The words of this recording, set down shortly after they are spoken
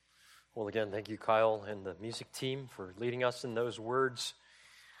Well, again, thank you, Kyle, and the music team for leading us in those words.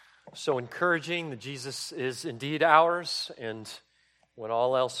 So encouraging that Jesus is indeed ours, and when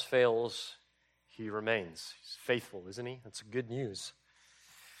all else fails, he remains. He's faithful, isn't he? That's good news.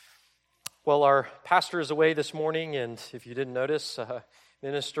 Well, our pastor is away this morning, and if you didn't notice,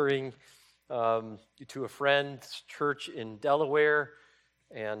 ministering to a friend's church in Delaware,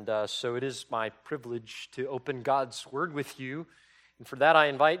 and so it is my privilege to open God's Word with you. And for that, I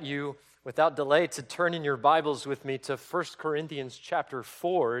invite you, without delay, to turn in your Bibles with me to 1 Corinthians chapter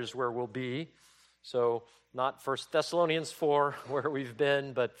 4 is where we'll be. So not 1 Thessalonians 4, where we've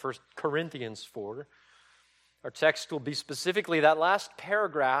been, but 1 Corinthians 4. Our text will be specifically that last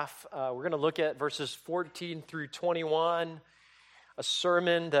paragraph. We're going to look at verses 14 through 21, a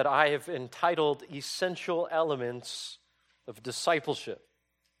sermon that I have entitled Essential Elements of Discipleship.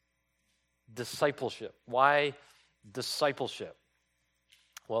 Discipleship. Why discipleship?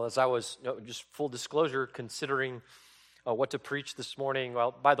 Well, as I was, just full disclosure, considering what to preach this morning,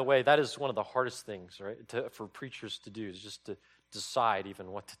 well, by the way, that is one of the hardest things, right, for preachers to do, is just to decide even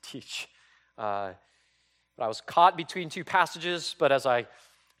what to teach. But I was caught between two passages, but as I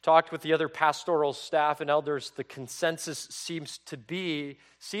talked with the other pastoral staff and elders, the consensus seemed to be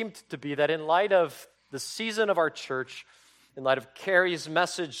that in light of the season of our church, in light of Carrie's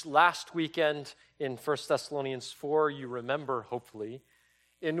message last weekend in 1 Thessalonians 4, you remember, hopefully,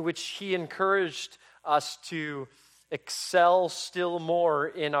 in which he encouraged us to excel still more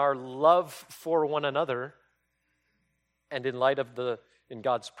in our love for one another, and in light of in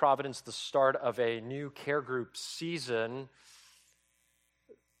God's providence, the start of a new care group season,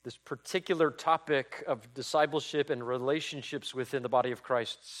 this particular topic of discipleship and relationships within the body of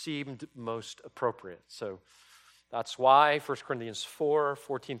Christ seemed most appropriate. So that's why 1 Corinthians 4,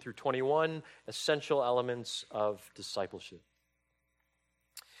 14 through 21, essential elements of discipleship.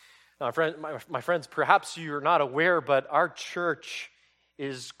 Now, my friends, perhaps you're not aware, but our church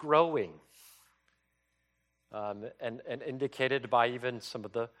is growing, and indicated by even some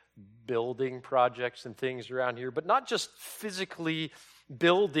of the building projects and things around here, but not just physically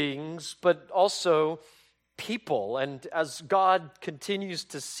buildings, but also people. And as God continues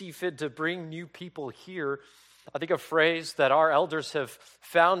to see fit to bring new people here, I think a phrase that our elders have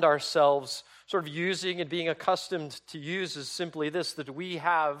found ourselves sort of using and being accustomed to use is simply this, that we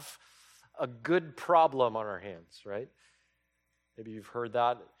have a good problem on our hands, right? Maybe you've heard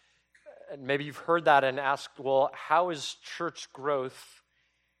that. And maybe you've heard that and asked, well, how is church growth?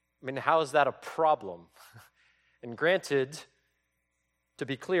 I mean, how is that a problem? And granted, to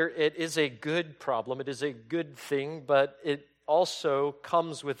be clear, it is a good problem. It is a good thing, but it also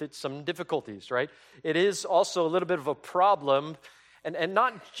comes with it some difficulties, right? It is also a little bit of a problem, and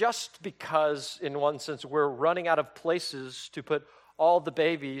not just because, in one sense, we're running out of places to put all the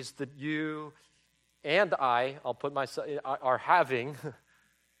babies that you and I'll put myself, are having,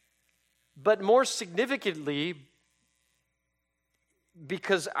 but more significantly,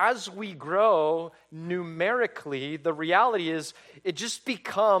 because as we grow numerically, the reality is it just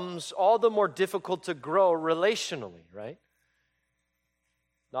becomes all the more difficult to grow relationally, right?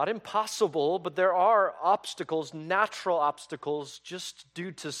 Not impossible, but there are obstacles, natural obstacles, just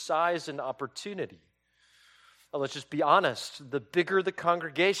due to size and opportunity. Now, let's just be honest. The bigger the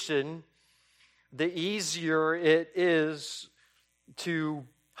congregation, the easier it is to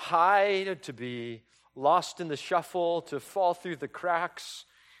hide, to be lost in the shuffle, to fall through the cracks,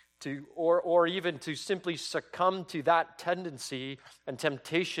 or even to simply succumb to that tendency and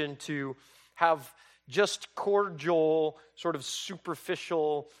temptation to have just cordial, sort of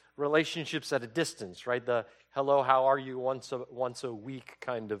superficial relationships at a distance, right? The hello, how are you once a week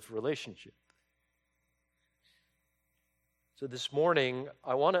kind of relationship. So this morning,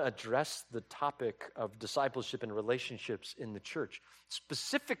 I want to address the topic of discipleship and relationships in the church.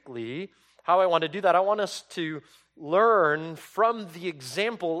 Specifically, how I want to do that, I want us to learn from the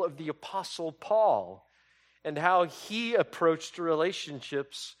example of the Apostle Paul and how he approached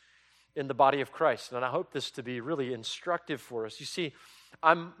relationships in the body of Christ. And I hope this to be really instructive for us. You see,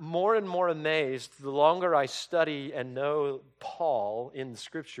 I'm more and more amazed the longer I study and know Paul in the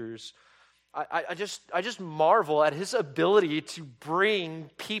Scriptures. I just marvel at his ability to bring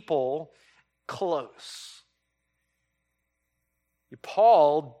people close.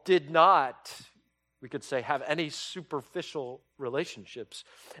 Paul did not, we could say, have any superficial relationships.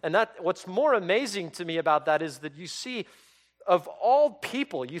 And what's more amazing to me about that is that you see, of all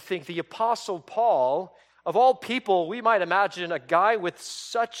people, you think the Apostle Paul, of all people, we might imagine a guy with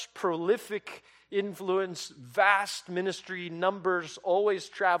such prolific influence, vast ministry, numbers, always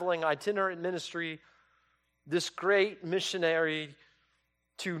traveling, itinerant ministry, this great missionary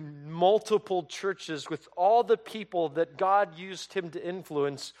to multiple churches with all the people that God used him to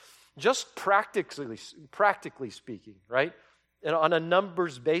influence, just practically speaking, right? And on a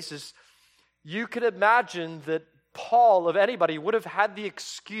numbers basis, you could imagine that Paul, of anybody, would have had the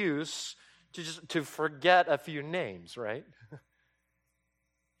excuse to forget a few names, right?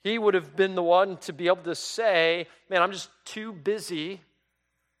 He would have been the one to be able to say, man, I'm just too busy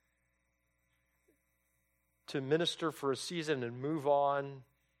to minister for a season and move on.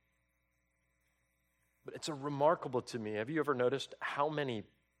 But it's remarkable to me. Have you ever noticed how many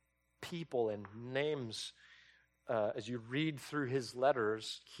people and names, as you read through his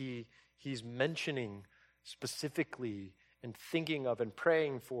letters, he's mentioning specifically and thinking of and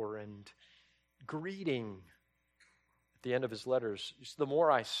praying for and greeting at the end of his letters? The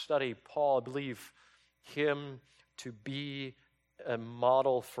more I study Paul, I believe him to be a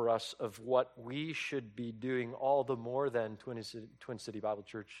model for us of what we should be doing all the more than Twin City Bible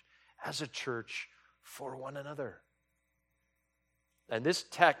Church as a church for one another. And this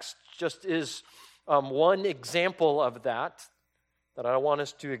text just is one example of that I want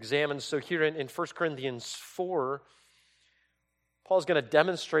us to examine. So here in 1 Corinthians 4, Paul's going to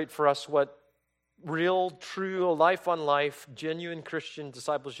demonstrate for us what real, true, life-on-life, genuine Christian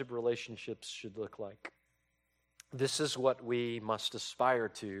discipleship relationships should look like. This is what we must aspire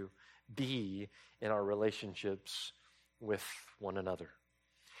to be in our relationships with one another.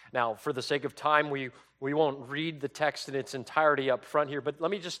 Now, for the sake of time, we won't read the text in its entirety up front here, but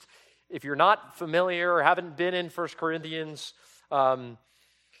let me just, if you're not familiar or haven't been in 1 Corinthians, let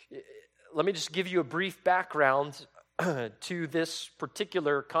me just give you a brief background to this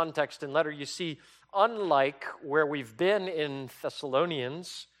particular context and letter. You see, unlike where we've been in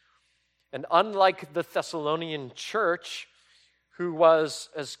Thessalonians, and unlike the Thessalonian church, who was,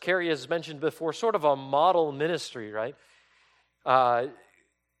 as Carrie has mentioned before, sort of a model ministry, right?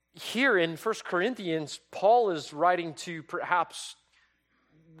 Here in 1 Corinthians, Paul is writing to perhaps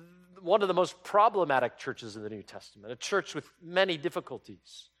one of the most problematic churches in the New Testament, a church with many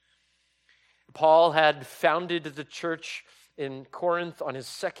difficulties. Paul had founded the church in Corinth on his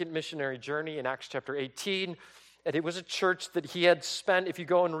second missionary journey in Acts chapter 18, and it was a church that he had spent, if you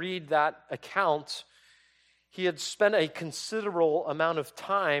go and read that account, he had spent a considerable amount of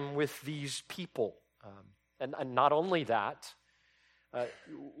time with these people. And not only that,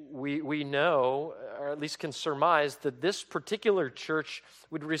 we know, or at least can surmise, that this particular church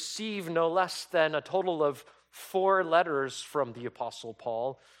would receive no less than a total of 4 letters from the Apostle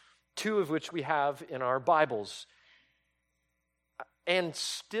Paul, 2 of which we have in our Bibles. And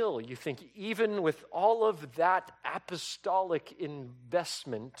still, you think, even with all of that apostolic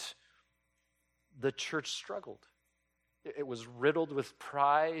investment, the church struggled. It was riddled with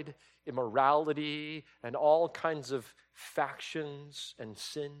pride, immorality, and all kinds of factions and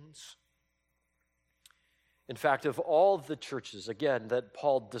sins. In fact, of all the churches, again, that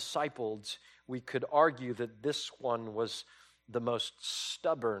Paul discipled, we could argue that this one was the most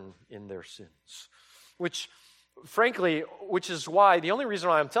stubborn in their sins. Which is why, the only reason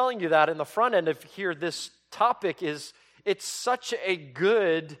why I'm telling you that in the front end of here, this topic is, it's such a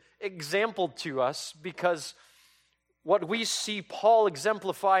good example to us, because what we see Paul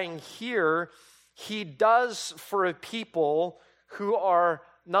exemplifying here, he does for a people who are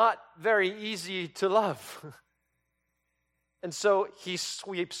not very easy to love. And so he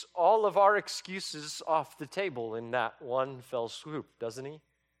sweeps all of our excuses off the table in that one fell swoop, doesn't he?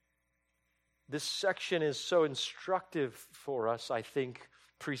 This section is so instructive for us, I think,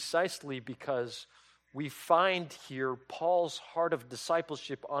 precisely because we find here Paul's heart of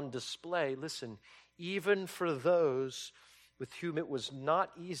discipleship on display. Listen, even for those with whom it was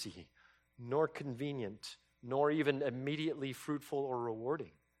not easy, nor convenient, nor even immediately fruitful or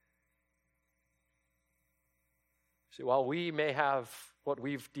rewarding. See, while we may have what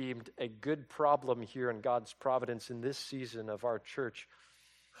we've deemed a good problem here in God's providence in this season of our church,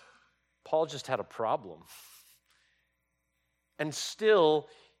 Paul just had a problem. And still,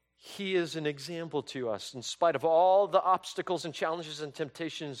 he is an example to us, in spite of all the obstacles and challenges and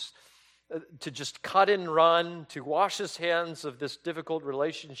temptations to just cut and run, to wash his hands of this difficult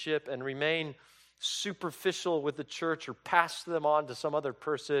relationship and remain superficial with the church or pass them on to some other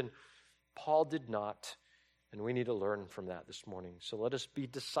person. Paul did not, and we need to learn from that this morning. So let us be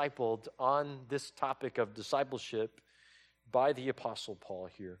discipled on this topic of discipleship by the Apostle Paul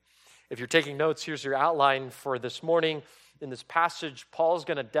here. If you're taking notes, here's your outline for this morning. In this passage, Paul's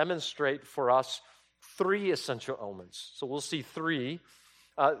going to demonstrate for us 3 essential elements. So we'll see three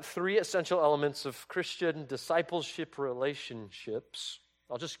essential elements of Christian discipleship relationships.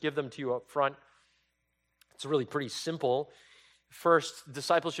 I'll just give them to you up front. It's really pretty simple. First,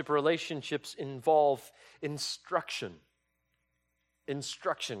 discipleship relationships involve instruction.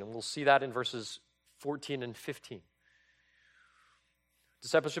 Instruction, and we'll see that in verses 14 and 15.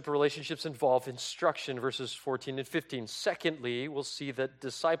 Discipleship relationships involve instruction, verses 14 and 15. Secondly, we'll see that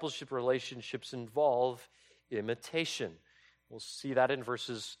discipleship relationships involve imitation. We'll see that in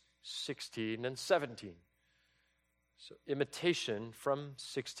verses 16 and 17. So imitation from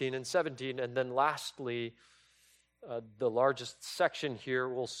 16 and 17. And then lastly, the largest section here,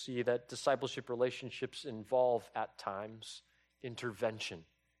 we'll see that discipleship relationships involve at times intervention.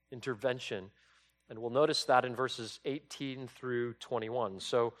 Intervention. And we'll notice that in verses 18 through 21.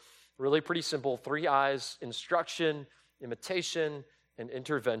 So really pretty simple. 3 I's: instruction, imitation, and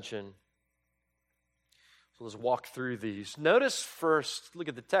intervention. So let's walk through these. Notice first, look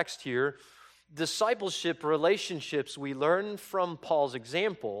at the text here. Discipleship relationships, we learn from Paul's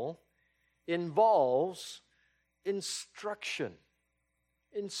example, involves instruction.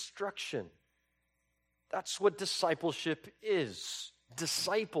 Instruction. That's what discipleship is.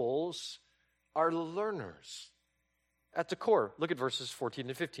 Disciples are learners at the core. Look at verses 14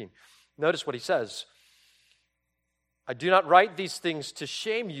 and 15. Notice what he says. I do not write these things to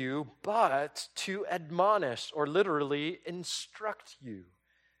shame you, but to admonish, or literally instruct you,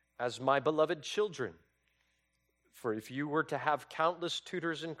 as my beloved children. For if you were to have countless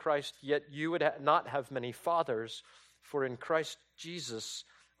tutors in Christ, yet you would not have many fathers, for in Christ Jesus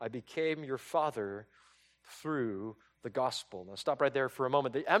I became your father through the gospel. Now stop right there for a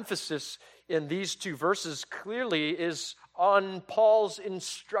moment. The emphasis in these 2 verses clearly is on Paul's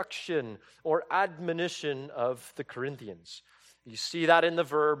instruction or admonition of the Corinthians. You see that in the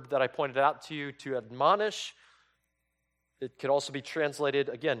verb that I pointed out to you, to admonish. It could also be translated,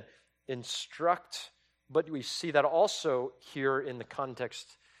 again, instruct, but we see that also here in the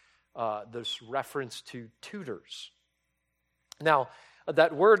context, this reference to tutors. Now,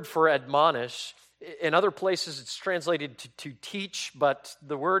 that word for admonish, in other places it's translated to teach, but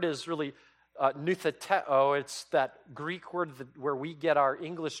the word is really nutheteo. It's that Greek word where we get our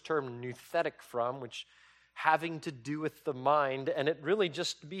English term nuthetic from, which having to do with the mind, and it really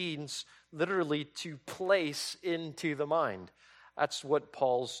just means literally to place into the mind. That's what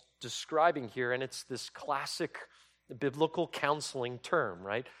Paul's describing here, and it's this classic biblical counseling term,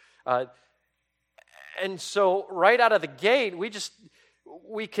 right? And so right out of the gate,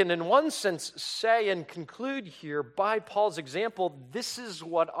 we can in one sense say and conclude here by Paul's example, this is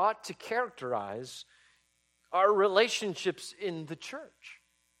what ought to characterize our relationships in the church.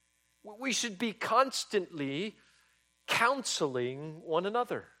 We should be constantly counseling one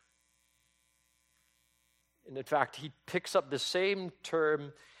another. And in fact, he picks up the same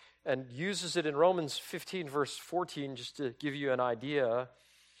term and uses it in Romans 15, verse 14, just to give you an idea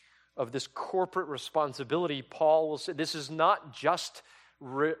of this corporate responsibility. Paul will say this is not just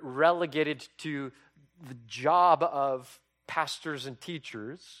relegated to the job of pastors and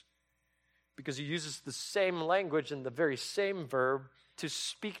teachers, because he uses the same language and the very same verb to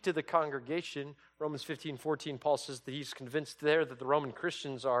speak to the congregation. Romans 15:14, Paul says that he's convinced there that the Roman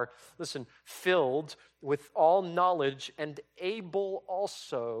Christians are, filled with all knowledge and able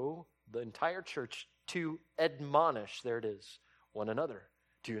also, the entire church, to admonish, there it is, one another,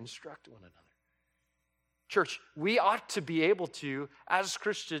 to instruct one another. Church, we ought to be able to, as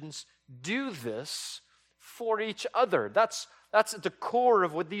Christians, do this for each other. That's at the core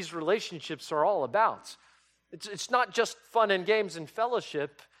of what these relationships are all about. It's not just fun and games and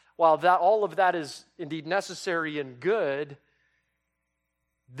fellowship. While all of that is indeed necessary and good,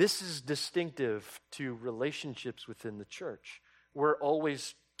 this is distinctive to relationships within the church. We're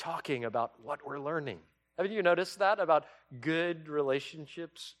always talking about what we're learning. Haven't you noticed that about good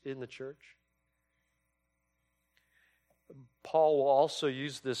relationships in the church? Paul will also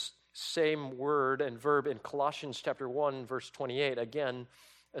use this same word and verb in Colossians chapter 1, verse 28, again,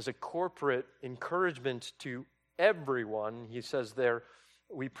 as a corporate encouragement to everyone. He says there,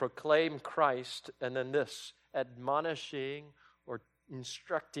 we proclaim Christ, and then this, admonishing or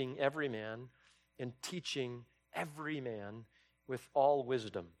instructing every man and teaching every man with all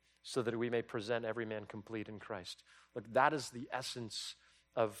wisdom, so that we may present every man complete in Christ. Look, that is the essence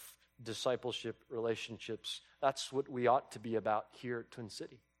of discipleship relationships. That's what we ought to be about here at Twin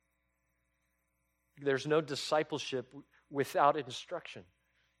City. There's no discipleship without instruction.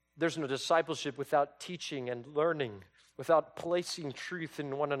 There's no discipleship without teaching and learning, without placing truth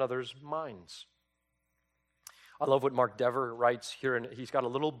in one another's minds. I love what Mark Dever writes here, and he's got a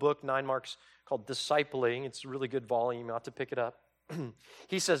little book, 9 marks, called Discipling. It's a really good volume. You ought to pick it up.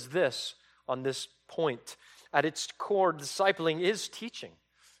 He says this on this point. At its core, discipling is teaching.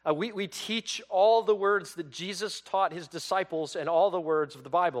 We teach all the words that Jesus taught his disciples and all the words of the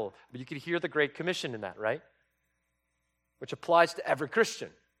Bible. But you can hear the Great Commission in that, right? Which applies to every Christian.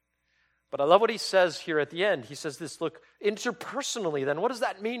 But I love what he says here at the end. He says this, look, interpersonally then, what does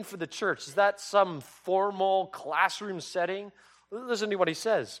that mean for the church? Is that some formal classroom setting? Listen to what he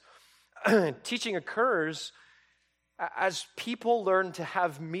says. Teaching occurs as people learn to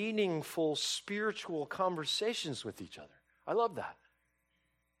have meaningful spiritual conversations with each other. I love that.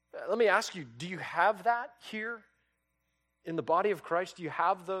 Let me ask you, do you have that here in the body of Christ? Do you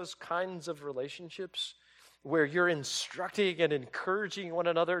have those kinds of relationships where you're instructing and encouraging one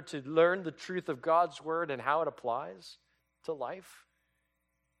another to learn the truth of God's word and how it applies to life?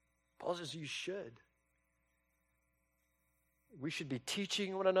 Paul says you should. We should be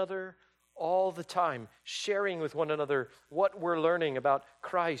teaching one another all the time, sharing with one another what we're learning about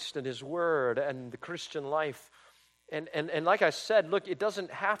Christ and his word and the Christian life. And like I said, look, it doesn't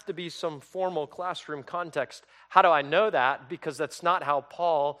have to be some formal classroom context. How do I know that? Because that's not how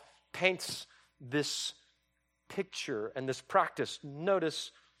Paul paints this picture and this practice.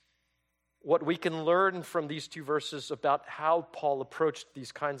 Notice what we can learn from these two verses about how Paul approached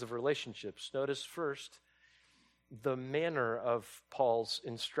these kinds of relationships. Notice first the manner of Paul's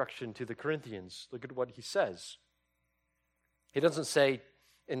instruction to the Corinthians. Look at what he says. He doesn't say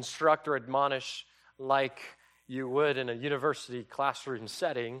instruct or admonish like you would in a university classroom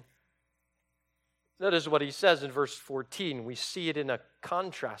setting. Notice what he says in verse 14. We see it in a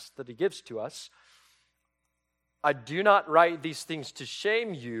contrast that he gives to us. I do not write these things to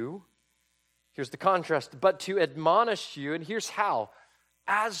shame you. Here's the contrast. But to admonish you, and here's how.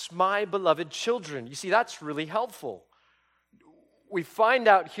 As my beloved children. You see, that's really helpful. We find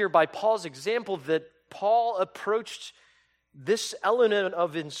out here by Paul's example that Paul approached this element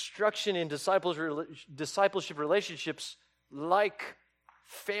of instruction in discipleship relationships like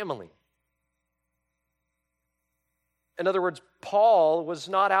family. In other words, Paul was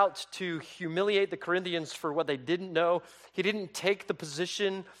not out to humiliate the Corinthians for what they didn't know. He didn't take the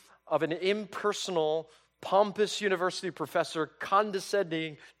position of an impersonal, pompous university professor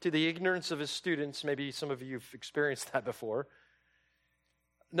condescending to the ignorance of his students. Maybe some of you have experienced that before.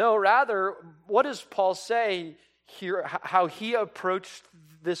 No, rather, what does Paul say here, how he approached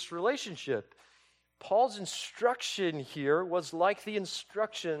this relationship? Paul's instruction here was like the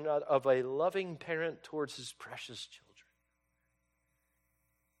instruction of a loving parent towards his precious children.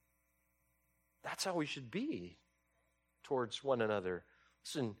 That's how we should be towards one another.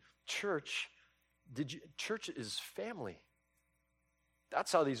 Listen, church is family.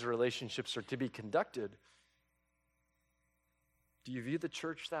 That's how these relationships are to be conducted. Do you view the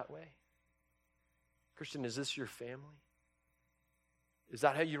church that way? Christian, is this your family? Is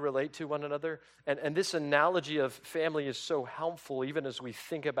that how you relate to one another? And this analogy of family is so helpful even as we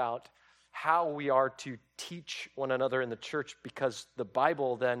think about how we are to teach one another in the church, because the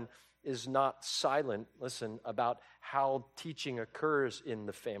Bible then is not silent, listen, about how teaching occurs in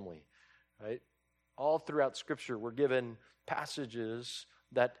the family, right? All throughout Scripture, we're given passages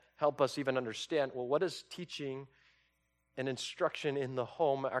that help us even understand, well, what does teaching and instruction in the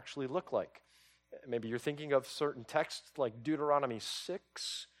home actually look like? Maybe you're thinking of certain texts like Deuteronomy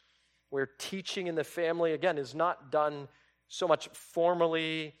 6, where teaching in the family, again, is not done so much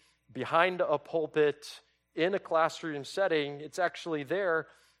formally behind a pulpit in a classroom setting. It's actually there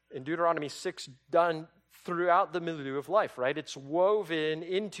in Deuteronomy 6 done throughout the milieu of life, right? It's woven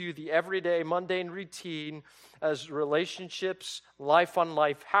into the everyday mundane routine as relationships, life on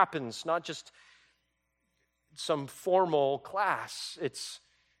life happens, not just some formal class. It's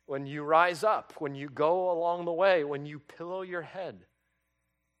when you rise up, when you go along the way, when you pillow your head.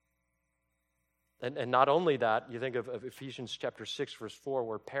 And not only that, you think of Ephesians chapter 6, verse 4,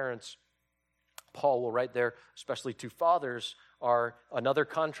 where parents, Paul will write there, especially to fathers, are another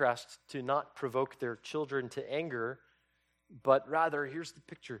contrast to not provoke their children to anger, but rather, here's the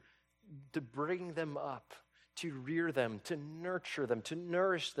picture, to bring them up, to rear them, to nurture them, to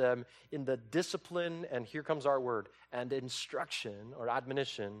nourish them in the discipline, and here comes our word, and instruction or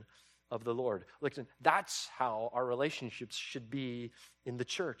admonition of the Lord. Listen, that's how our relationships should be in the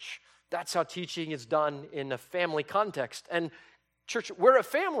church. That's how teaching is done in a family context. And church, we're a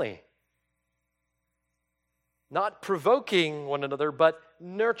family. Not provoking one another, but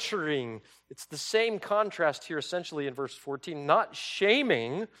nurturing. It's the same contrast here essentially in verse 14. Not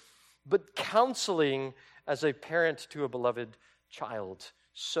shaming, but counseling as a parent to a beloved child.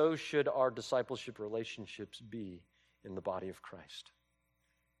 So should our discipleship relationships be in the body of Christ.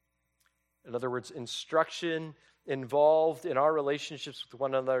 In other words, instruction involved in our relationships with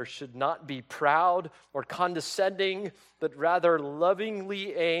one another should not be proud or condescending, but rather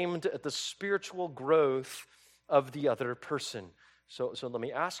lovingly aimed at the spiritual growth of the other person. So let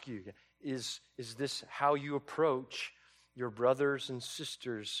me ask you, is this how you approach your brothers and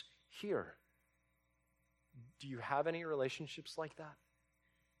sisters here? Do you have any relationships like that?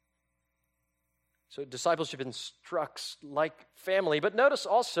 So discipleship instructs like family, but notice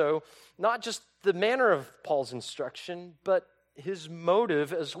also not just the manner of Paul's instruction, but his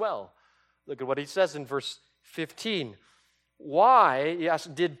motive as well. Look at what he says in verse 15. Why, he asks,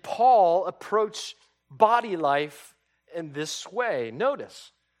 did Paul approach body life in this way?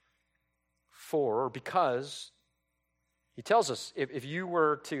 Notice, for or because, he tells us, if you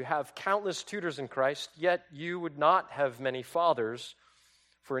were to have countless tutors in Christ, yet you would not have many fathers,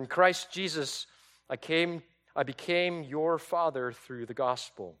 for in Christ Jesus I became your father through the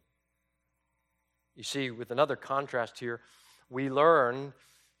gospel. You see, with another contrast here, we learn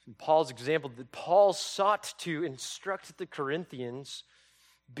from Paul's example that Paul sought to instruct the Corinthians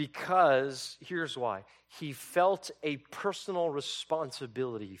because, here's why, he felt a personal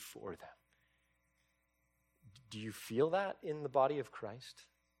responsibility for them. Do you feel that in the body of Christ?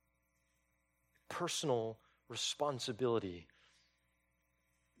 Personal responsibility.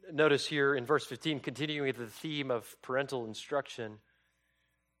 Notice here in verse 15, continuing with the theme of parental instruction,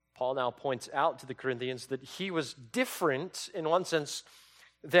 Paul now points out to the Corinthians that he was different, in one sense,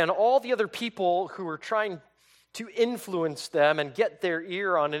 than all the other people who were trying to influence them and get their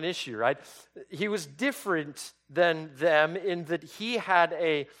ear on an issue, right? He was different than them in that he had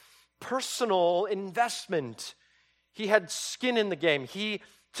a personal investment. He had skin in the game. He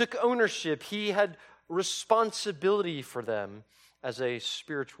took ownership. He had responsibility for them as a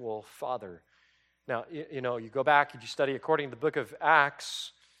spiritual father. Now, you go back and you study according to the book of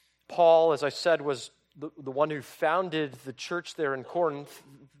Acts, Paul, as I said, was the one who founded the church there in Corinth.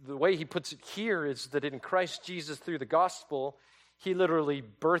 The way he puts it here is that in Christ Jesus, through the gospel, he literally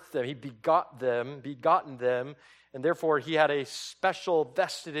birthed them. He begotten them, and therefore he had a special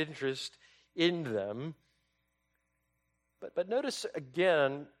vested interest in them. But notice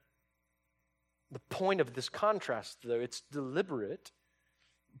again, the point of this contrast, though, it's deliberate.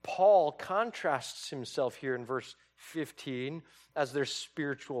 Paul contrasts himself here in verse 15 as their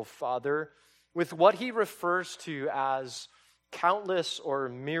spiritual father with what he refers to as countless or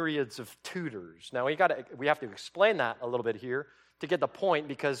myriads of tutors. Now, we have to explain that a little bit here to get the point,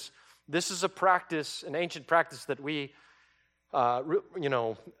 because this is a practice, an ancient practice that we,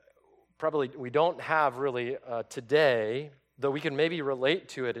 probably we don't have really today, though we can maybe relate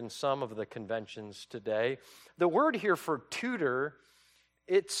to it in some of the conventions today. The word here for tutor,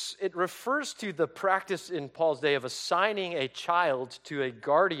 it refers to the practice in Paul's day of assigning a child to a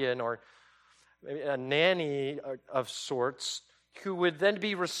guardian or maybe a nanny of sorts who would then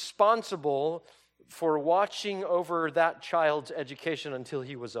be responsible for watching over that child's education until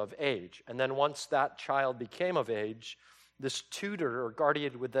he was of age. And then once that child became of age, this tutor or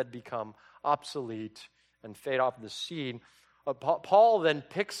guardian would then become obsolete and fade off the scene. Paul then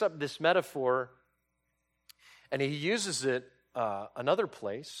picks up this metaphor and he uses it another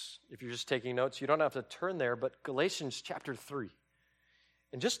place. If you're just taking notes, you don't have to turn there, but Galatians chapter 3.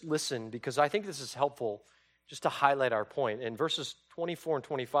 And just listen, because I think this is helpful just to highlight our point. In verses 24 and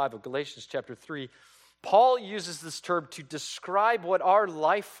 25 of Galatians chapter 3, Paul uses this term to describe what our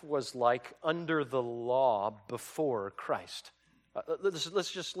life was like under the law before Christ.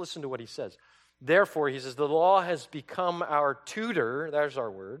 Let's just listen to what he says. Therefore, he says, the law has become our tutor, there's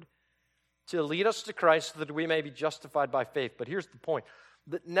our word, to lead us to Christ so that we may be justified by faith. But here's the point,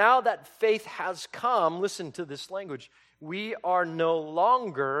 that now that faith has come, listen to this language, we are no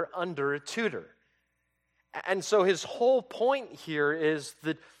longer under a tutor. And so his whole point here is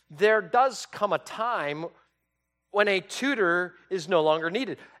that there does come a time when a tutor is no longer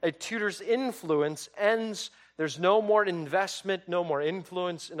needed. A tutor's influence ends. There's no more investment, no more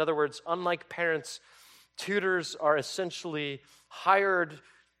influence. In other words, unlike parents, tutors are essentially hired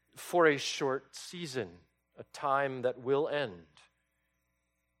for a short season, a time that will end.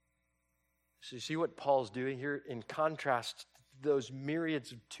 So you see what Paul's doing here in contrast to those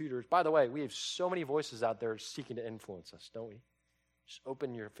myriads of tutors. By the way, we have so many voices out there seeking to influence us, don't we? Just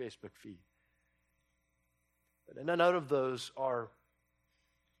open your Facebook feed. But none of those are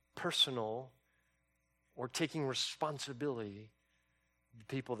personal or taking responsibility of the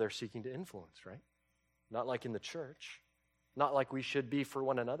people they're seeking to influence, right? Not like in the church. Not like we should be for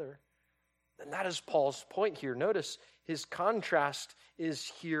one another. And that is Paul's point here. Notice his contrast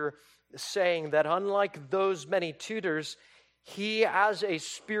is here saying that unlike those many tutors, He, as a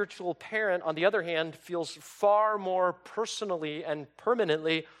spiritual parent, on the other hand, feels far more personally and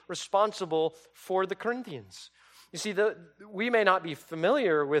permanently responsible for the Corinthians. You see, we may not be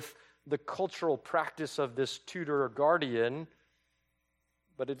familiar with the cultural practice of this tutor or guardian,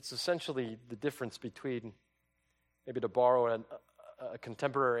 but it's essentially the difference between, maybe to borrow a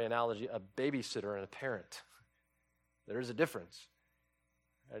contemporary analogy, a babysitter and a parent. There is a difference.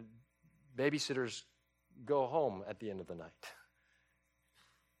 Babysitters go home at the end of the night.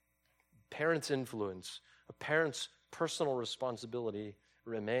 Parents' influence, a parent's personal responsibility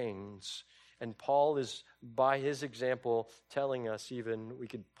remains. And Paul is, by his example, telling us even, we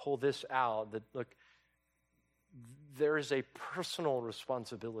could pull this out, that look, there is a personal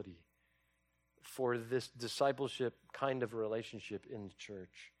responsibility for this discipleship kind of relationship in the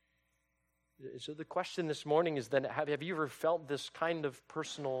church. So the question this morning is then, have you ever felt this kind of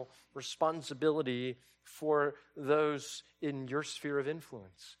personal responsibility for those in your sphere of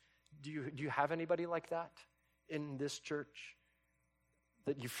influence? Do you have anybody like that in this church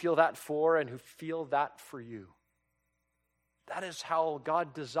that you feel that for and who feel that for you? That is how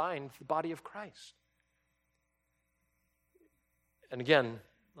God designed the body of Christ. And again,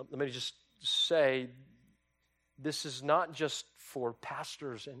 let me just say, this is not just for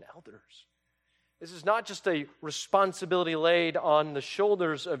pastors and elders. This is not just a responsibility laid on the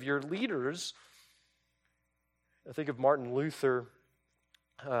shoulders of your leaders. I think of Martin Luther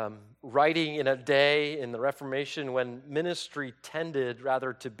writing in a day in the Reformation when ministry tended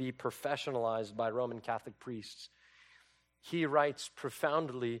rather to be professionalized by Roman Catholic priests. He writes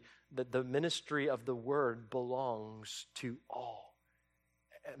profoundly that the ministry of the word belongs to all.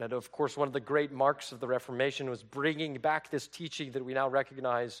 And of course, one of the great marks of the Reformation was bringing back this teaching that we now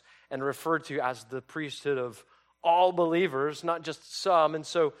recognize and refer to as the priesthood of all believers, not just some. And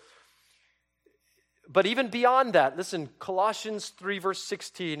so, but even beyond that, listen, Colossians 3 verse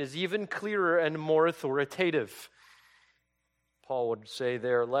 16 is even clearer and more authoritative. Paul would say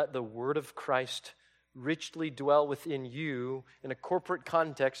there, let the word of Christ richly dwell within you in a corporate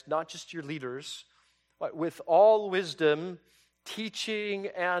context, not just your leaders, but with all wisdom, teaching,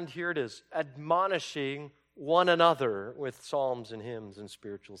 and here it is, admonishing one another with psalms and hymns and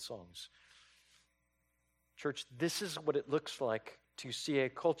spiritual songs. Church, this is what it looks like to see a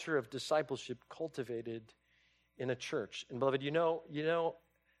culture of discipleship cultivated in a church. And beloved, you know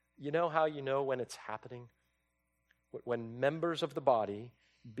how you know when it's happening? When members of the body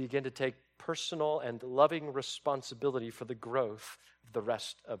begin to take personal and loving responsibility for the growth of the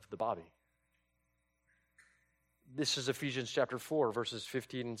rest of the body. This is Ephesians chapter 4, verses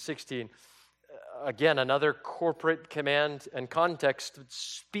 15 and 16. Again, another corporate command and context,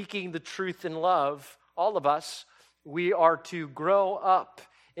 speaking the truth in love. All of us, we are to grow up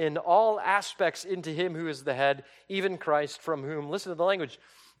in all aspects into him who is the head, even Christ, from whom, listen to the language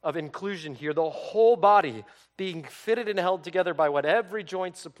of inclusion here, the whole body being fitted and held together by what every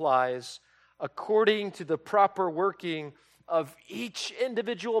joint supplies, according to the proper working of each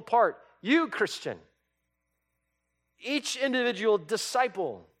individual part. You, Christian, each individual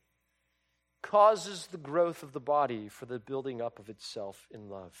disciple causes the growth of the body for the building up of itself in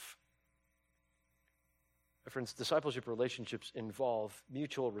love. My friends, discipleship relationships involve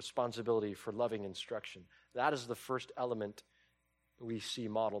mutual responsibility for loving instruction. That is the first element we see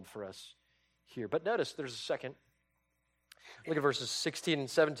modeled for us here. But notice there's a second. Look at verses 16 and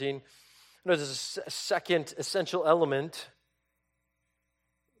 17. Notice a second essential element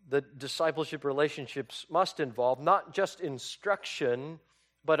that discipleship relationships must involve, not just instruction,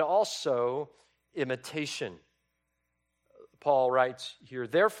 but also imitation. Paul writes here,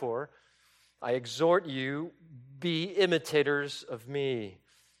 therefore, I exhort you, be imitators of me.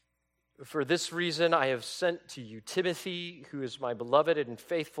 For this reason, I have sent to you Timothy, who is my beloved and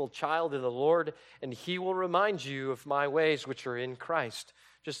faithful child in the Lord, and he will remind you of my ways which are in Christ,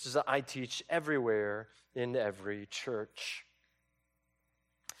 just as I teach everywhere in every church.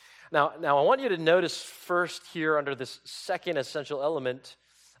 Now, I want you to notice first here under this second essential element,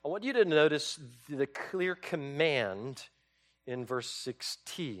 I want you to notice the clear command in verse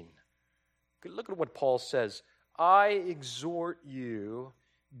 16. Look at what Paul says. I exhort you,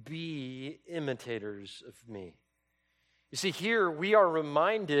 be imitators of me. You see, here we are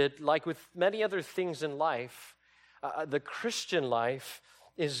reminded, like with many other things in life, the Christian life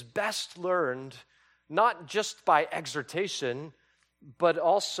is best learned not just by exhortation, but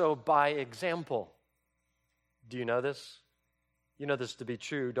also by example. Do you know this? You know this to be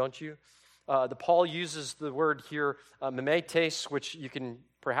true, don't you? Paul uses the word here, mimetes, which you can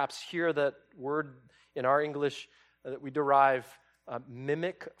perhaps hear that word in our English that we derive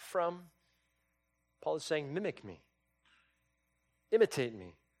mimic from. Paul is saying, mimic me. Imitate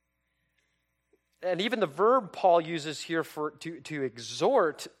me. And even the verb Paul uses here to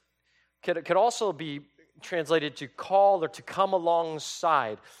exhort could also be translated to call or to come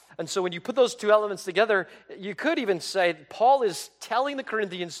alongside. And so when you put those two elements together, you could even say Paul is telling the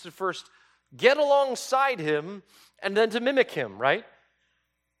Corinthians to first get alongside him and then to mimic him, right?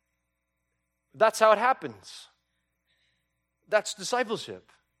 That's how it happens. That's discipleship.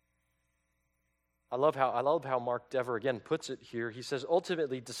 I love how Mark Dever again puts it here. He says,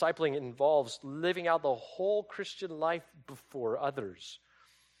 ultimately, discipling involves living out the whole Christian life before others.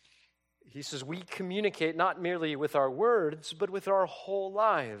 He says, we communicate not merely with our words, but with our whole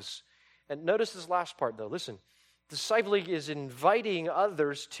lives. And notice this last part, though. Listen, discipling is inviting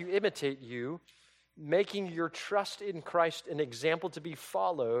others to imitate you, making your trust in Christ an example to be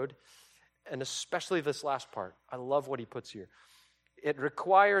followed, and especially this last part. I love what he puts here. It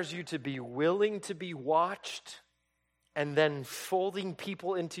requires you to be willing to be watched and then folding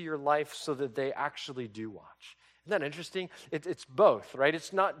people into your life so that they actually do watch. Isn't that interesting? It's both, right?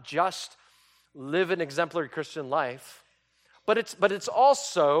 It's not just live an exemplary Christian life, but it's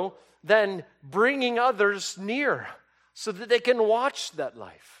also then bringing others near so that they can watch that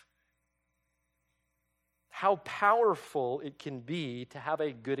life. How powerful it can be to have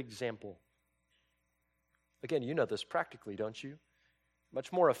a good example. Again, you know this practically, don't you?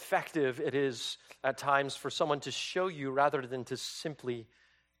 Much more effective it is at times for someone to show you rather than to simply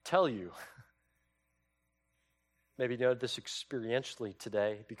tell you. Maybe you know this experientially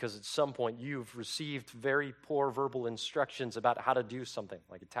today because at some point you've received very poor verbal instructions about how to do something,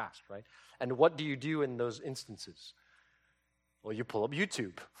 like a task, right? And what do you do in those instances? Well, you pull up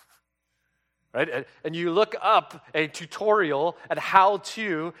YouTube, right? And you look up a tutorial at how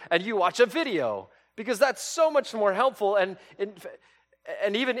to, and you watch a video because that's so much more helpful. And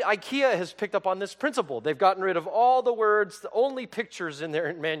even IKEA has picked up on this principle. They've gotten rid of all the words, the only pictures in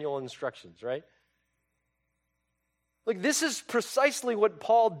their manual instructions, right? Like, this is precisely what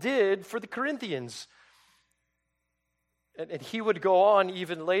Paul did for the Corinthians. And he would go on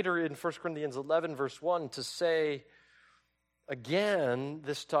even later in 1 Corinthians 11, verse 1, to say, again,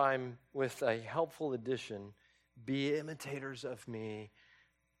 this time with a helpful addition, be imitators of me,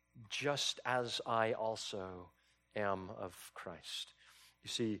 just as I also am of Christ. You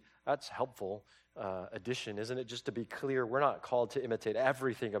see, that's helpful addition, isn't it? Just to be clear, we're not called to imitate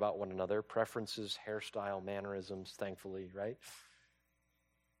everything about one another, preferences, hairstyle, mannerisms, thankfully, right?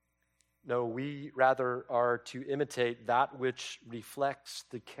 No, we rather are to imitate that which reflects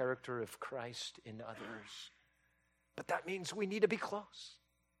the character of Christ in others. But that means we need to be close.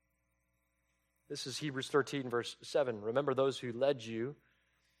 This is Hebrews 13, verse 7. Remember those who led you,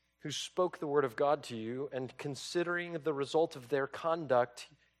 who spoke the word of God to you, and considering the result of their conduct,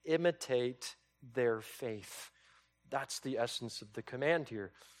 imitate their faith. That's the essence of the command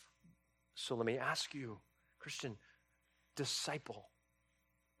here. So let me ask you, Christian, disciple,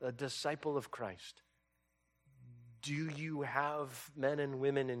 a disciple of Christ, do you have men and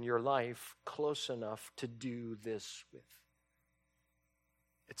women in your life close enough to do this with?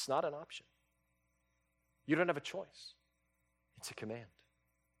 It's not an option. You don't have a choice. It's a command.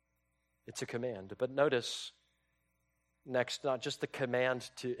 It's a command. But notice next, not just the command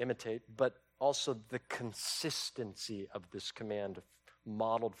to imitate, but also the consistency of this command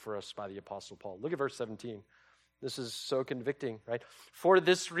modeled for us by the Apostle Paul. Look at verse 17. This is so convicting, right? For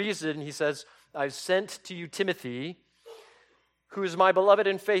this reason, he says, I've sent to you Timothy, who is my beloved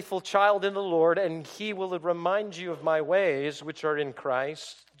and faithful child in the Lord, and he will remind you of my ways, which are in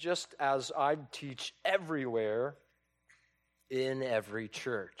Christ, just as I teach everywhere in every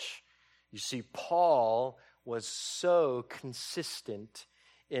church. You see, Paul was so consistent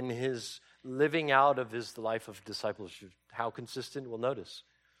in his living out of his life of discipleship. How consistent? Well, notice.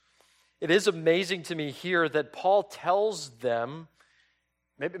 It is amazing to me here that Paul tells them,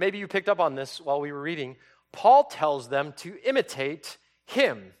 maybe you picked up on this while we were reading, Paul tells them to imitate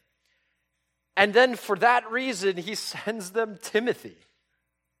him. And then for that reason, he sends them Timothy.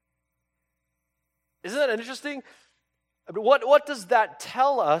 Isn't that interesting? What does that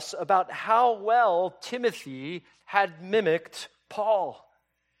tell us about how well Timothy had mimicked Paul?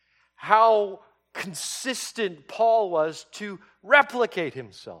 How consistent Paul was to replicate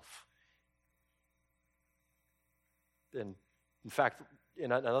himself. And in fact,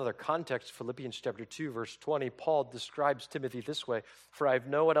 in another context, Philippians chapter 2, verse 20, Paul describes Timothy this way, for I have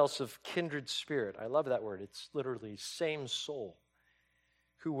no one else of kindred spirit. I love that word. It's literally same soul,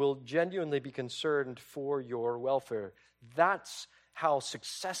 who will genuinely be concerned for your welfare. That's how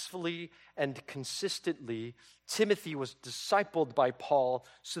successfully and consistently Timothy was discipled by Paul,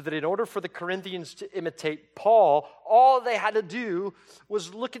 so that in order for the Corinthians to imitate Paul, all they had to do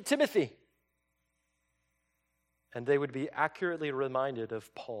was look at Timothy. And they would be accurately reminded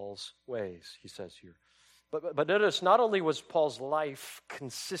of Paul's ways, he says here. But notice, not only was Paul's life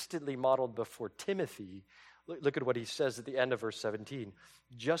consistently modeled before Timothy, look at what he says at the end of verse 17.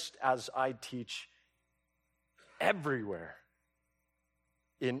 Just as I teach everywhere,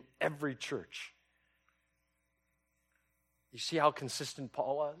 in every church. You see how consistent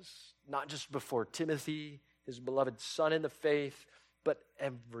Paul was? Not just before Timothy, his beloved son in the faith, but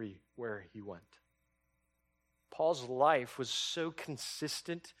everywhere he went. Paul's life was so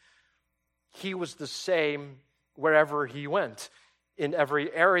consistent, he was the same wherever he went, in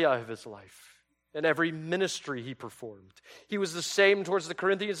every area of his life, in every ministry he performed. He was the same towards the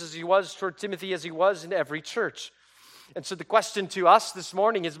Corinthians as he was toward Timothy, as he was in every church. And so the question to us this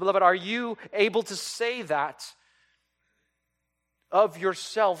morning is, beloved, are you able to say that of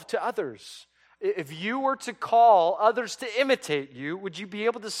yourself to others? If you were to call others to imitate you, would you be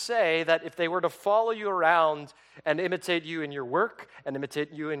able to say that if they were to follow you around and imitate you in your work, and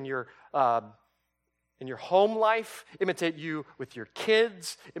imitate you in your home life, imitate you with your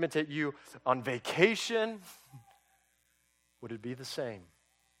kids, imitate you on vacation, would it be the same?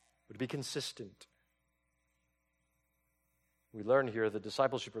 Would it be consistent? We learn here that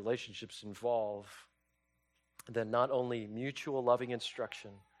discipleship relationships involve then not only mutual loving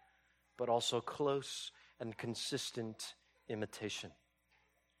instruction, but also close and consistent imitation.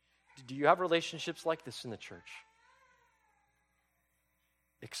 Do you have relationships like this in the church?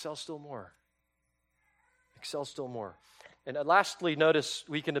 Excel still more. Excel still more. And lastly, notice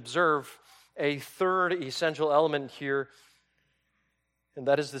we can observe a third essential element here, and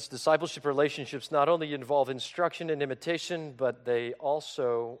that is this discipleship relationships not only involve instruction and imitation, but they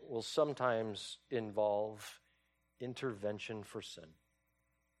also will sometimes involve intervention for sin.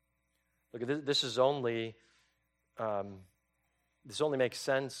 Look, this is only, this only makes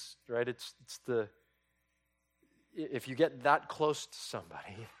sense, right? It's if you get that close to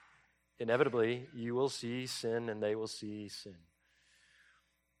somebody, inevitably you will see sin and they will see sin.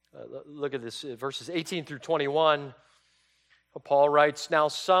 Look at this, verses 18 through 21. Paul writes, "Now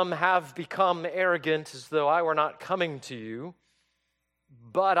some have become arrogant as though I were not coming to you,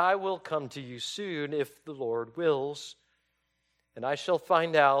 but I will come to you soon if the Lord wills, and I shall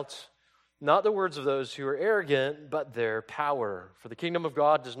find out not the words of those who are arrogant, but their power. For the kingdom of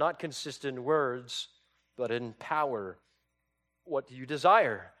God does not consist in words, but in power. What do you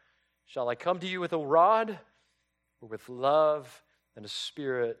desire? Shall I come to you with a rod, or with love and a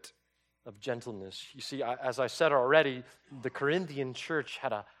spirit of gentleness?" You see, as I said already, the Corinthian church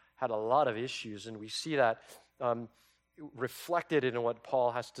had a lot of issues, and we see that reflected in what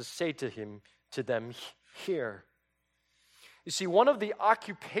Paul has to say to them here. You see, one of the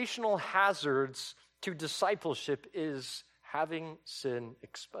occupational hazards to discipleship is having sin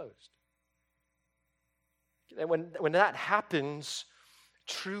exposed. And when that happens,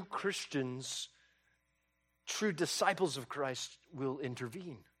 true Christians, true disciples of Christ will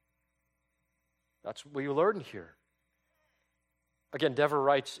intervene. That's what we learn here. Again, Dever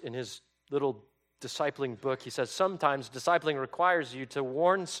writes in his little discipling book, he says, sometimes discipling requires you to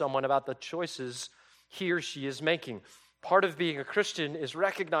warn someone about the choices he or she is making. Part of being a Christian is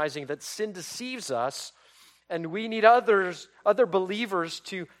recognizing that sin deceives us, and we need other believers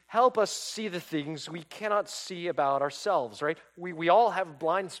to help us see the things we cannot see about ourselves, right? We all have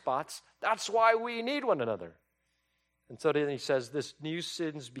blind spots. That's why we need one another. And so then he says, this new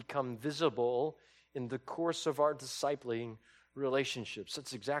sins become visible in the course of our discipling relationships.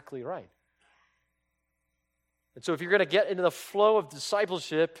 That's exactly right. And so if you're going to get into the flow of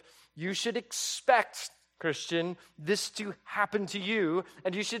discipleship, you should expect, Christian, this to happen to you,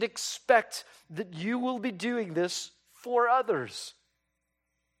 and you should expect that you will be doing this for others.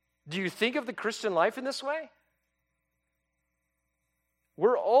 Do you think of the Christian life in this way?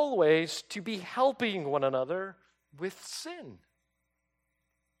 We're always to be helping one another with sin.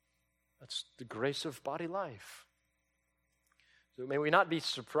 That's the grace of body life. So may we not be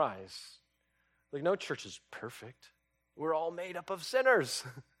surprised. Like, no church is perfect. We're all made up of sinners.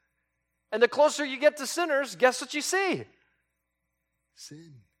 And the closer you get to sinners, guess what you see?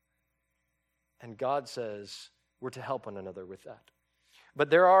 Sin. And God says we're to help one another with that. But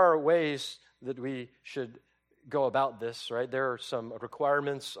there are ways that we should go about this, right? There are some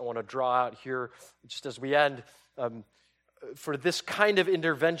requirements I want to draw out here just as we end for this kind of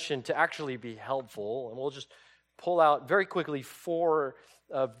intervention to actually be helpful. And we'll just pull out very quickly 4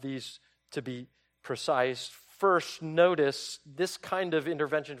 of these, to be precise, First, notice this kind of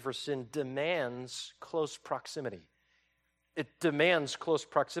intervention for sin demands close proximity. It demands close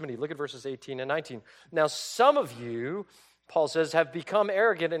proximity. Look at verses 18 and 19. Now, some of you, Paul says, have become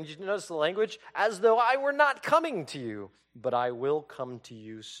arrogant, and you notice the language, as though I were not coming to you, but I will come to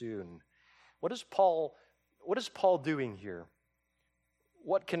you soon. What is Paul doing here?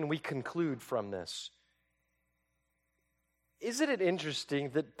 What can we conclude from this? Isn't it interesting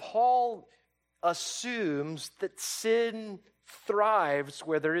that Paul assumes that sin thrives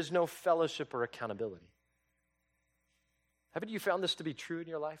where there is no fellowship or accountability? Haven't you found this to be true in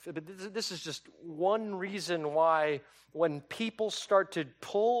your life? This is just one reason why when people start to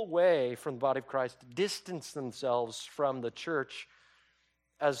pull away from the body of Christ, distance themselves from the church,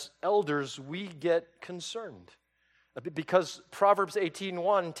 as elders, we get concerned. Because Proverbs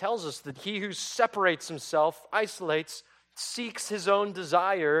 18:1 tells us that he who separates himself, isolates, seeks his own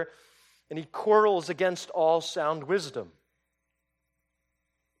desire, and he quarrels against all sound wisdom.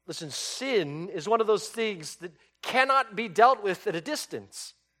 Listen, sin is one of those things that cannot be dealt with at a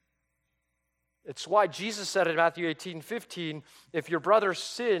distance. It's why Jesus said in Matthew 18:15, if your brother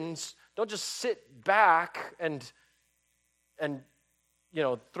sins, don't just sit back and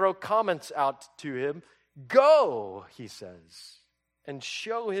throw comments out to him. Go, he says, and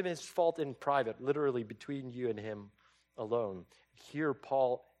show him his fault in private, literally between you and him alone. Here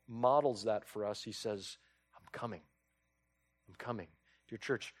Paul models that for us. He says, I'm coming. Dear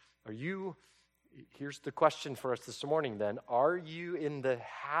church, here's the question for us this morning then. Are you in the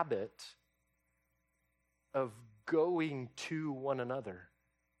habit of going to one another?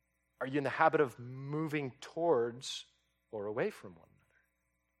 Are you in the habit of moving towards or away from one another?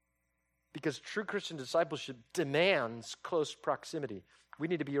 Because true Christian discipleship demands close proximity. We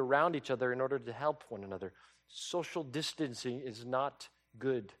need to be around each other in order to help one another. Social distancing is not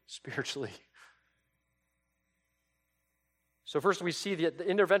good spiritually. So first we see that the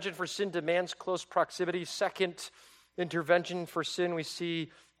intervention for sin demands close proximity. Second, intervention for sin we see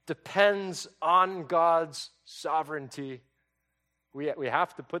depends on God's sovereignty. We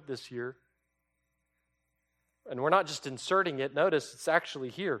have to put this here. And we're not just inserting it. Notice it's actually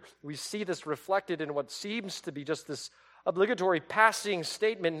here. We see this reflected in what seems to be just this obligatory passing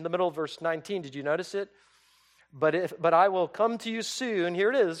statement in the middle of verse 19. Did you notice it? But I will come to you soon. Here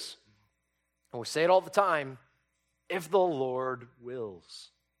it is. And we say it all the time. If the Lord wills.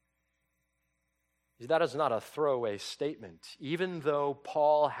 That is not a throwaway statement. Even though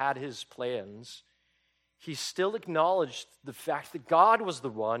Paul had his plans, he still acknowledged the fact that God was the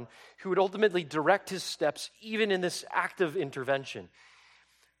one who would ultimately direct his steps, even in this act of intervention.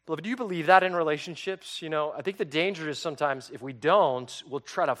 Beloved, do you believe that in relationships? I think the danger is sometimes if we don't, we'll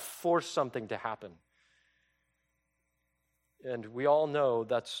try to force something to happen. And we all know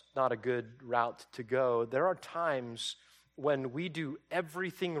that's not a good route to go. There are times when we do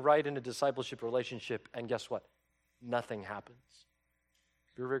everything right in a discipleship relationship, and guess what? Nothing happens.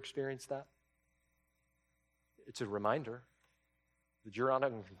 Have you ever experienced that? It's a reminder that you're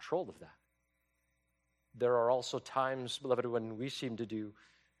not in control of that. There are also times, beloved, when we seem to do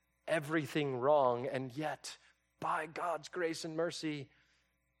everything wrong, and yet, by God's grace and mercy,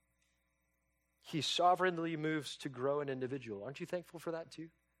 He sovereignly moves to grow an individual. Aren't you thankful for that too?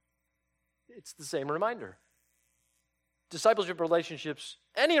 It's the same reminder. Discipleship relationships,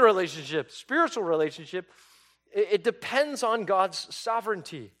 any relationship, spiritual relationship, it depends on God's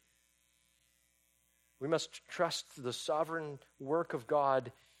sovereignty. We must trust the sovereign work of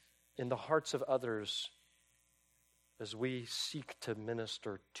God in the hearts of others as we seek to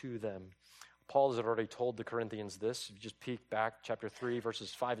minister to them. Paul has already told the Corinthians this. If you just peek back, chapter 3,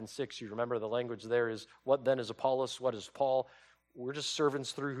 verses 5 and 6, you remember the language there is, what then is Apollos? What is Paul? We're just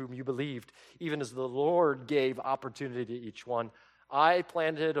servants through whom you believed, even as the Lord gave opportunity to each one. I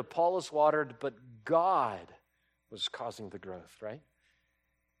planted, Apollos watered, but God was causing the growth, right?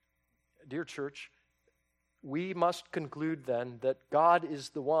 Dear church, we must conclude then that God is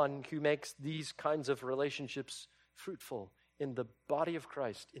the one who makes these kinds of relationships fruitful in the body of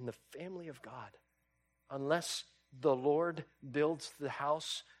Christ, in the family of God. Unless the Lord builds the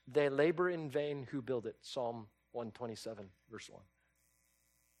house, they labor in vain who build it. Psalm 127, verse 1.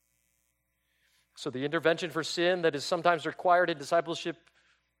 So the intervention for sin that is sometimes required in discipleship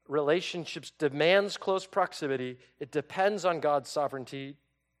relationships demands close proximity. It depends on God's sovereignty.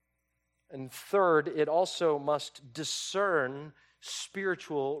 And third, it also must discern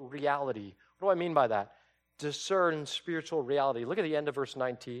spiritual reality. What do I mean by that? Discern spiritual reality. Look at the end of verse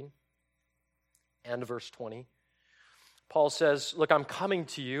 19 and verse 20. Paul says, look, I'm coming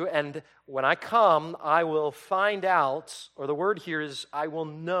to you, and when I come, I will find out, or the word here is I will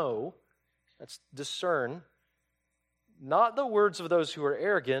know, that's discern, not the words of those who are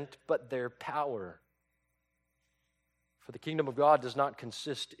arrogant, but their power. For the kingdom of God does not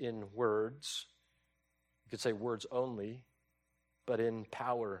consist in words. You could say words only, but in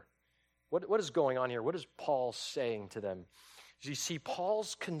power. What is going on here? What is Paul saying to them? You see,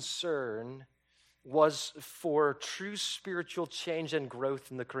 Paul's concern was for true spiritual change and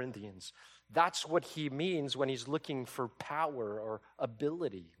growth in the Corinthians. That's what he means when he's looking for power or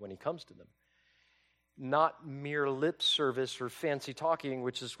ability when he comes to them. Not mere lip service or fancy talking,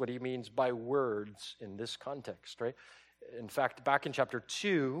 which is what he means by words in this context, right? In fact, back in chapter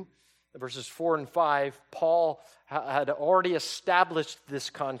 2, verses 4 and 5, Paul had already established this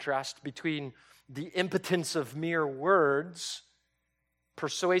contrast between the impotence of mere words,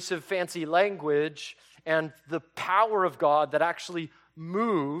 persuasive, fancy language, and the power of God that actually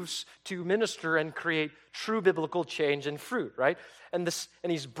moves to minister and create true biblical change and fruit, right? And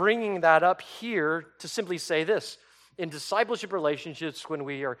he's bringing that up here to simply say this. In discipleship relationships, when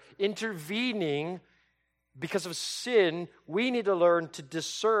we are intervening because of sin, we need to learn to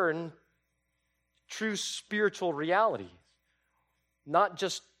discern true spiritual reality. Not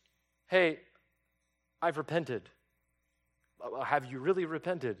just, hey, I've repented. Have you really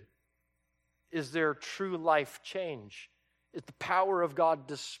repented? Is there true life change? Is the power of God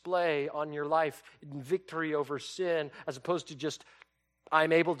display on your life in victory over sin as opposed to just,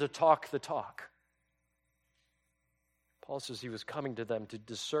 I'm able to talk the talk? Paul says he was coming to them to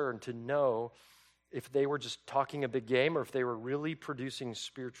discern, to know if they were just talking a big game or if they were really producing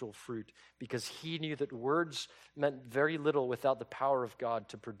spiritual fruit, because he knew that words meant very little without the power of God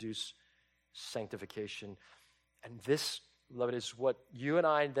to produce sanctification. And this, beloved, is what you and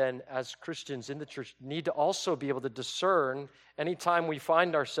I then, as Christians in the church, need to also be able to discern anytime we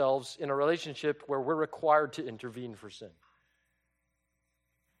find ourselves in a relationship where we're required to intervene for sin.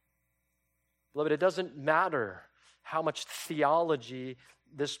 Beloved, it doesn't matter how much theology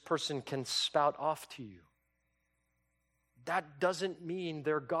this person can spout off to you. That doesn't mean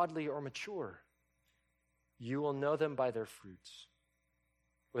they're godly or mature. You will know them by their fruits.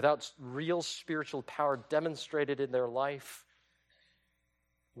 Without real spiritual power demonstrated in their life,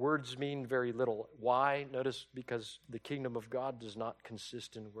 words mean very little. Why? Notice, because the kingdom of God does not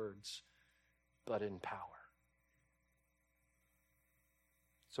consist in words, but in power.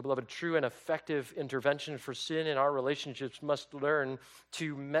 So, beloved, true and effective intervention for sin in our relationships must learn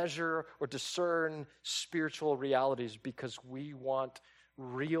to measure or discern spiritual realities, because we want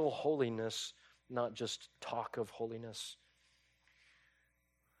real holiness, not just talk of holiness.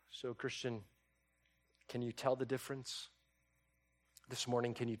 So, Christian, can you tell the difference? This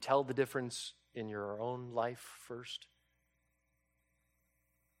morning, can you tell the difference in your own life first?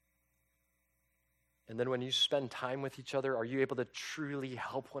 And then when you spend time with each other, are you able to truly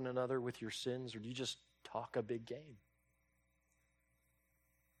help one another with your sins, or do you just talk a big game?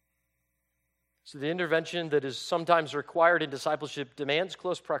 So the intervention that is sometimes required in discipleship demands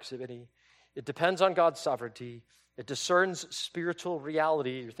close proximity. It depends on God's sovereignty. It discerns spiritual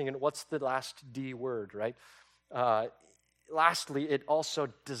reality. You're thinking, what's the last D word, right? Lastly, it also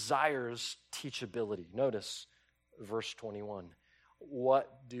desires teachability. Notice verse 21.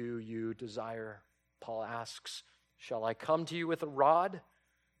 What do you desire? Paul asks, shall I come to you with a rod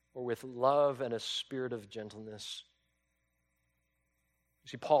or with love and a spirit of gentleness? You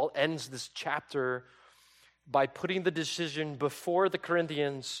see, Paul ends this chapter by putting the decision before the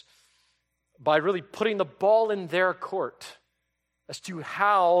Corinthians, by really putting the ball in their court as to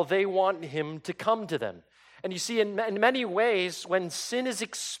how they want him to come to them. And you see, in many ways, when sin is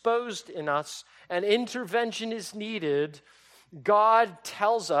exposed in us and intervention is needed, God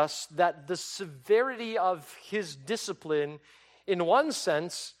tells us that the severity of his discipline, in one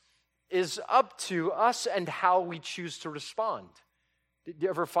sense, is up to us and how we choose to respond. Did you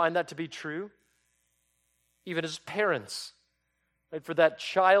ever find that to be true? Even as parents, right? For that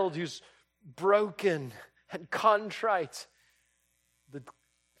child who's broken and contrite,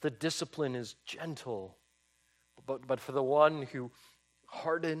 the discipline is gentle. But for the one who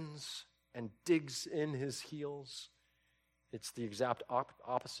hardens and digs in his heels, it's the exact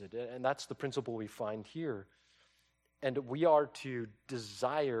opposite. And that's the principle we find here. And we are to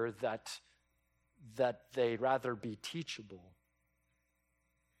desire that they rather be teachable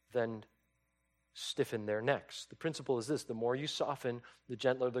than stiffen their necks. The principle is this: the more you soften, the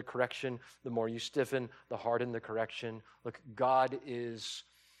gentler the correction. The more you stiffen, the harden the correction. Look, God is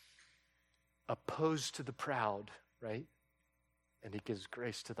opposed to the proud, right? And he gives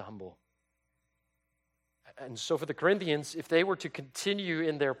grace to the humble. And so for the Corinthians, if they were to continue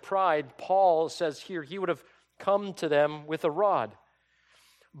in their pride, Paul says here he would have come to them with a rod.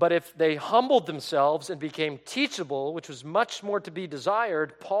 But if they humbled themselves and became teachable, which was much more to be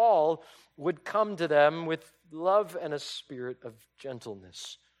desired, Paul would come to them with love and a spirit of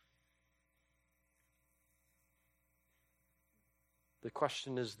gentleness. The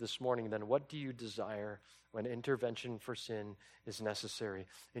question is this morning then, what do you desire when intervention for sin is necessary?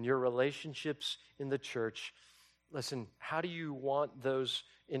 In your relationships in the church, listen, how do you want those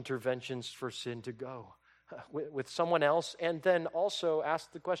interventions for sin to go? With someone else, and then also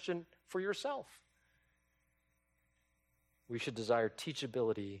ask the question for yourself. We should desire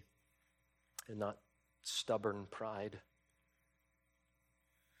teachability and not stubborn pride.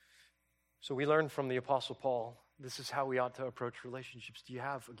 So we learn from the Apostle Paul, this is how we ought to approach relationships. Do you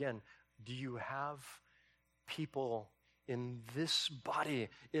have people in this body,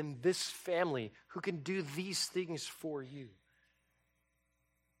 in this family, who can do these things for you?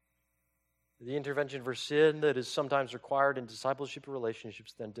 The intervention for sin that is sometimes required in discipleship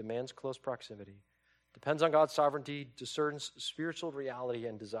relationships then demands close proximity, depends on God's sovereignty, discerns spiritual reality,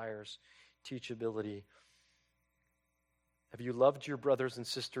 and desires teachability. Have you loved your brothers and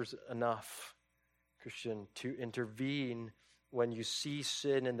sisters enough, Christian, to intervene when you see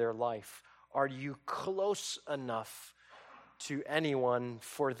sin in their life? Are you close enough to anyone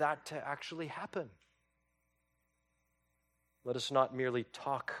for that to actually happen? Let us not merely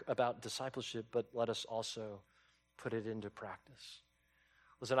talk about discipleship, but let us also put it into practice.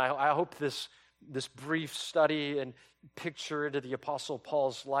 Listen, I hope this brief study and picture into the Apostle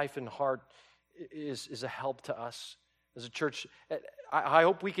Paul's life and heart is a help to us as a church. I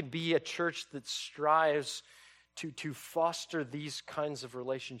hope we can be a church that strives to foster these kinds of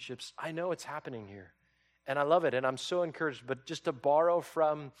relationships. I know it's happening here, and I love it, and I'm so encouraged. But just to borrow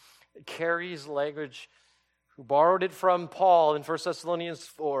from Carrie's language, who borrowed it from Paul in 1 Thessalonians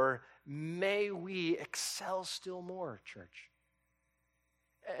 4, may we excel still more, church.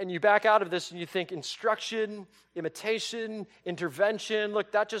 And you back out of this and you think instruction, imitation, intervention.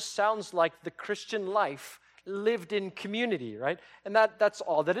 Look, that just sounds like the Christian life lived in community, right? And that's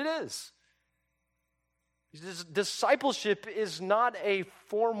all that it is. Discipleship is not a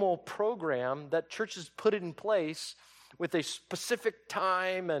formal program that churches put in place with a specific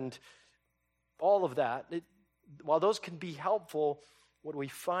time and all of that. While those can be helpful, what we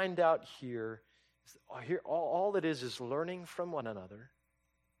find out here is all it is learning from one another,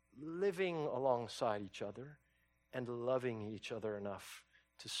 living alongside each other, and loving each other enough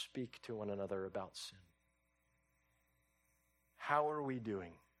to speak to one another about sin. How are we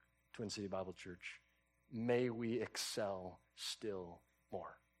doing, Twin City Bible Church? May we excel still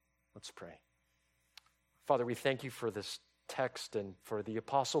more. Let's pray. Father, we thank you for this text and for the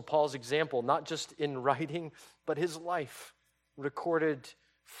Apostle Paul's example, not just in writing, but his life recorded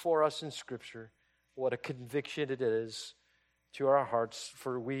for us in Scripture. What a conviction it is to our hearts,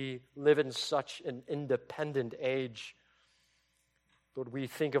 for we live in such an independent age. Lord, we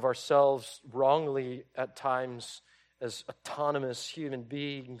think of ourselves wrongly at times as autonomous human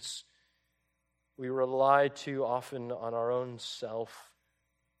beings. We rely too often on our own self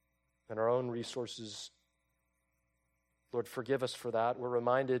and our own resources. Lord, forgive us for that. We're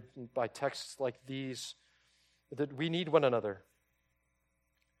reminded by texts like these that we need one another.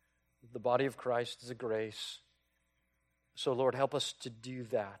 The body of Christ is a grace. So, Lord, help us to do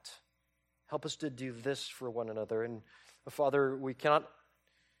that. Help us to do this for one another. And, Father, we cannot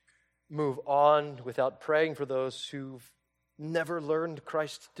move on without praying for those who've never learned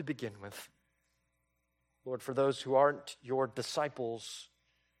Christ to begin with. Lord, for those who aren't your disciples,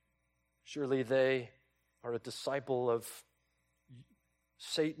 surely they are a disciple of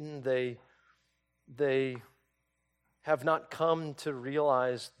Satan. They have not come to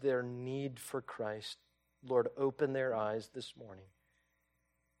realize their need for Christ. Lord, open their eyes this morning.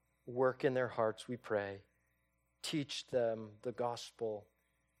 Work in their hearts, we pray. Teach them the gospel.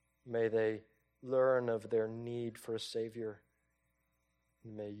 May they learn of their need for a Savior.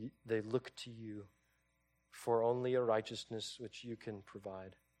 May they look to you for only a righteousness which you can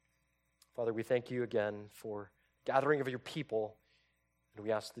provide. Father, we thank you again for gathering of your people, and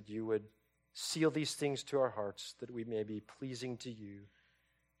we ask that you would seal these things to our hearts, that we may be pleasing to you.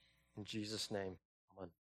 In Jesus' name.